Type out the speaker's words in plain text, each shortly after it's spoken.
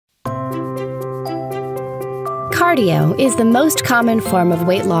Cardio is the most common form of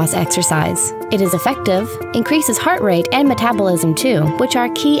weight loss exercise. It is effective, increases heart rate and metabolism too, which are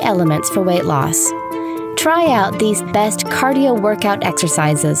key elements for weight loss. Try out these best cardio workout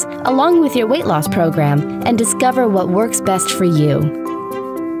exercises along with your weight loss program and discover what works best for you.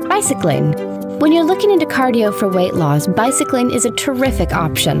 Bicycling. When you're looking into cardio for weight loss, bicycling is a terrific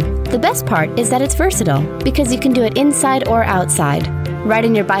option. The best part is that it's versatile because you can do it inside or outside.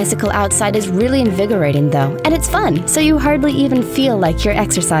 Riding your bicycle outside is really invigorating though, and it's fun, so you hardly even feel like you're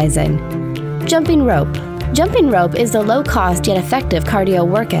exercising. Jumping rope. Jumping rope is the low-cost yet effective cardio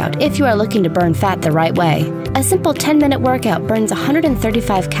workout if you are looking to burn fat the right way. A simple 10-minute workout burns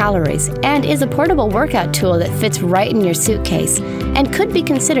 135 calories and is a portable workout tool that fits right in your suitcase and could be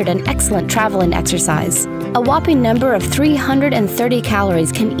considered an excellent traveling exercise. A whopping number of 330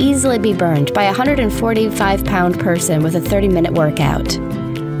 calories can easily be burned by a 145-pound person with a 30-minute workout.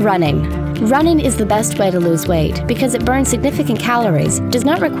 Running. Running is the best way to lose weight because it burns significant calories, does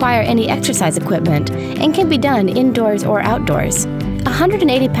not require any exercise equipment, and can be done indoors or outdoors. A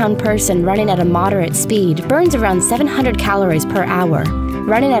 180-pound person running at a moderate speed burns around 700 calories per hour.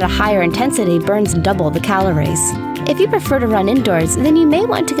 Running at a higher intensity burns double the calories. If you prefer to run indoors, then you may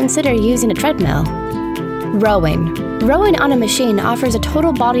want to consider using a treadmill. Rowing. Rowing on a machine offers a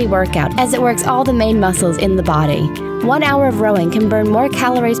total body workout as it works all the main muscles in the body. 1 hour of rowing can burn more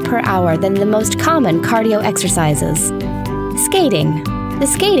calories per hour than the most common cardio exercises. Skating. The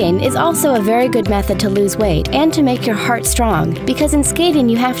skating is also a very good method to lose weight and to make your heart strong, because in skating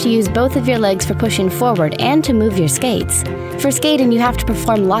you have to use both of your legs for pushing forward and to move your skates. For skating you have to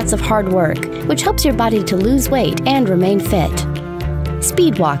perform lots of hard work, which helps your body to lose weight and remain fit.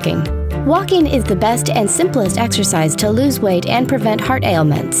 Speed walking. Walking is the best and simplest exercise to lose weight and prevent heart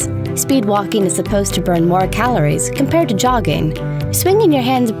ailments. Speed walking is supposed to burn more calories compared to jogging. Swinging your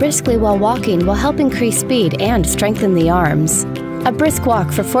hands briskly while walking will help increase speed and strengthen the arms. A brisk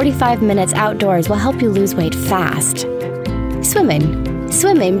walk for 45 minutes outdoors will help you lose weight fast. Swimming.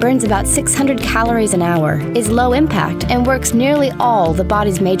 Swimming burns about 600 calories an hour, is low impact, and works nearly all the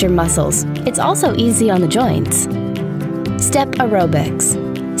body's major muscles. It's also easy on the joints. Step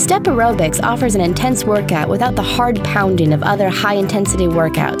aerobics. Step aerobics offers an intense workout without the hard pounding of other high-intensity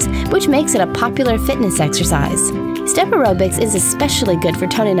workouts, which makes it a popular fitness exercise. Step aerobics is especially good for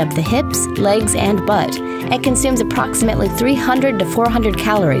toning up the hips, legs, and butt, and consumes approximately 300 to 400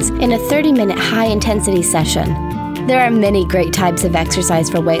 calories in a 30-minute high-intensity session. There are many great types of exercise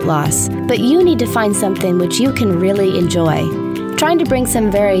for weight loss, but you need to find something which you can really enjoy. Trying to bring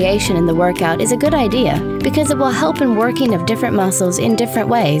some variation in the workout is a good idea because it will help in working of different muscles in different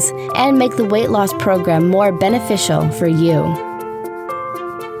ways and make the weight loss program more beneficial for you.